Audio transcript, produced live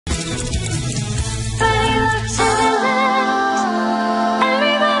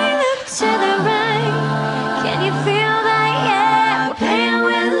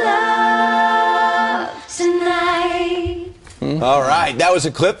That was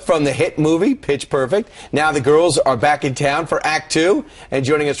a clip from the hit movie, Pitch Perfect. Now the girls are back in town for Act 2. And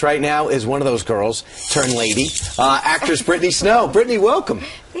joining us right now is one of those girls, turned lady, actress Brittany Snow. Brittany, welcome.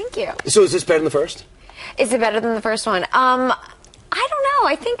 Thank you. So is this better than the first? Is it better than the first one? I don't know.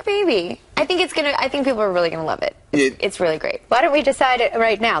 I think maybe. I think people are really gonna love it. It's really great. Why don't we decide it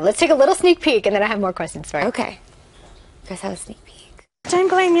right now? Let's take a little sneak peek, and then I have more questions for you. Okay. You guys have a sneak peek. Don't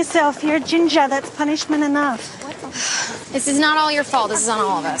blame yourself. You're ginger. That's punishment enough. This is not all your fault. This is on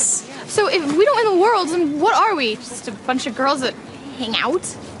all of us. So if we don't win the world, then what are we? Just a bunch of girls that hang out?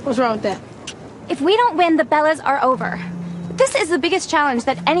 What's wrong with that? If we don't win, the Bellas are over. This is the biggest challenge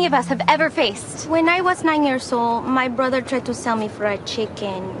that any of us have ever faced. When I was 9 years old, my brother tried to sell me fried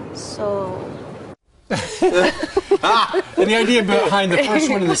chicken, so... And the idea behind the first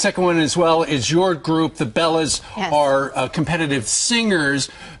one and the second one as well is your group, the Bellas, are competitive singers.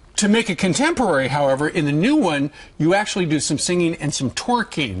 To make it contemporary, however, in the new one, you actually do some singing and some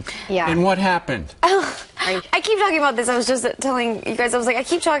twerking. Yeah. And what happened? I keep talking about this. I was just telling you guys, I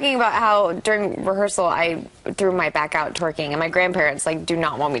keep talking about how during rehearsal I threw my back out twerking, and my grandparents do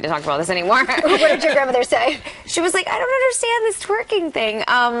not want me to talk about this anymore. What did your grandmother say? She was like, I don't understand this twerking thing.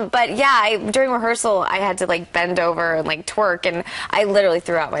 But yeah, during rehearsal I had to bend over and twerk, and I literally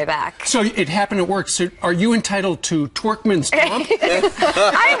threw out my back. So it happened at work. So are you entitled to Twerkman's Stomp?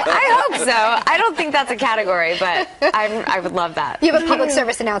 I hope so. I don't think that's a category, but I would love that. You have a public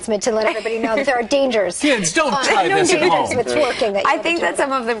service announcement to let everybody know that there are dangers. Kids, don't try this at home. With twerking I think that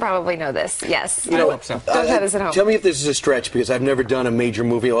some of them probably know this. Yes. You know, don't try this at home. Tell me if this is a stretch, because I've never done a major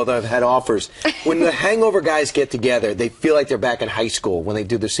movie, although I've had offers. When the Hangover guys get together, they feel like they're back in high school when they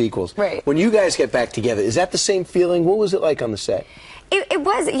do the sequels. Right. When you guys get back together, is that the same feeling? What was it like on the set? It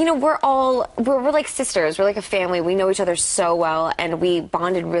was, we're like sisters. We're like a family. We know each other so well, and we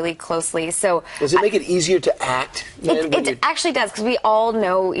bonded really closely. So does it make it easier to act? It actually does, because we all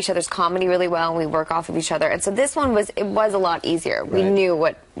know each other's comedy really well, and we work off of each other. And so this one was a lot easier. Right. We knew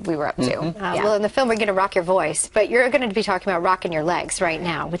what we were up to. Yeah. Well, in the film, we're going to rock your voice, but you're going to be talking about rocking your legs right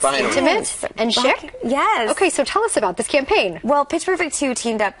now with Skintimate and Chic. Yes. Okay, so tell us about this campaign. Well, Pitch Perfect 2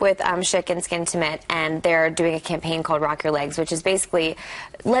 teamed up with Chic and Skintimate, and they're doing a campaign called Rock Your Legs, which is basically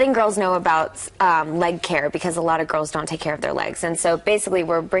letting girls know about leg care, because a lot of girls don't take care of their legs. And so basically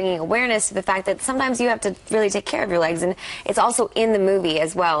we're bringing awareness to the fact that sometimes you have to really take care of your legs, and it's also in the movie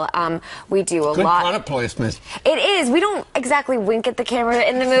as well. We do a Good lot. product placement. It is. We don't exactly wink at the camera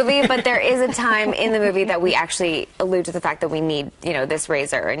in the movie, but there is a time in the movie that we actually allude to the fact that we need, this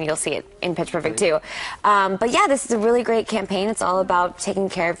razor, and you'll see it in Pitch Perfect 2. But yeah, this is a really great campaign. It's all about taking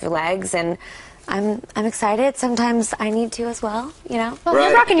care of your legs, and I'm excited. Sometimes I need to as well, Well,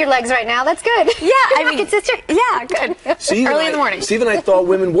 you're rocking your legs right now. That's good. Yeah, I mean, sister. Yeah, good. Early in the morning. Steve and I thought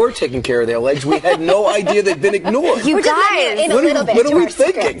women were taking care of their legs. We had no idea they'd been ignored. You guys, what are we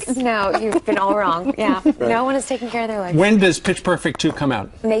thinking? No, you've been all wrong. Yeah, right. No one is taking care of their legs. When does Pitch Perfect 2 come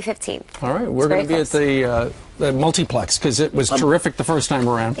out? May 15th. All right, we're going to be at the multiplex, because it was terrific the first time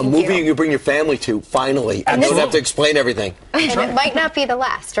around. A movie you can bring your family to, finally. And you don't have to explain everything. And it might not be the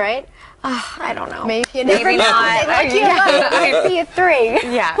last, right? I don't know. Maybe you never know. Not. Might be a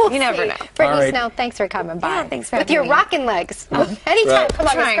 3. Yeah, you never know. Brittany Snow, thanks for coming by. Yeah, thanks for With your rocking legs. Anytime, come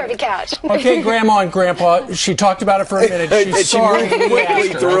on this pretty couch. Okay, Grandma and Grandpa, she talked about it for a minute. She's sorry. She moved quickly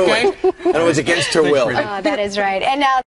through it. And it was against her will. That is right. And now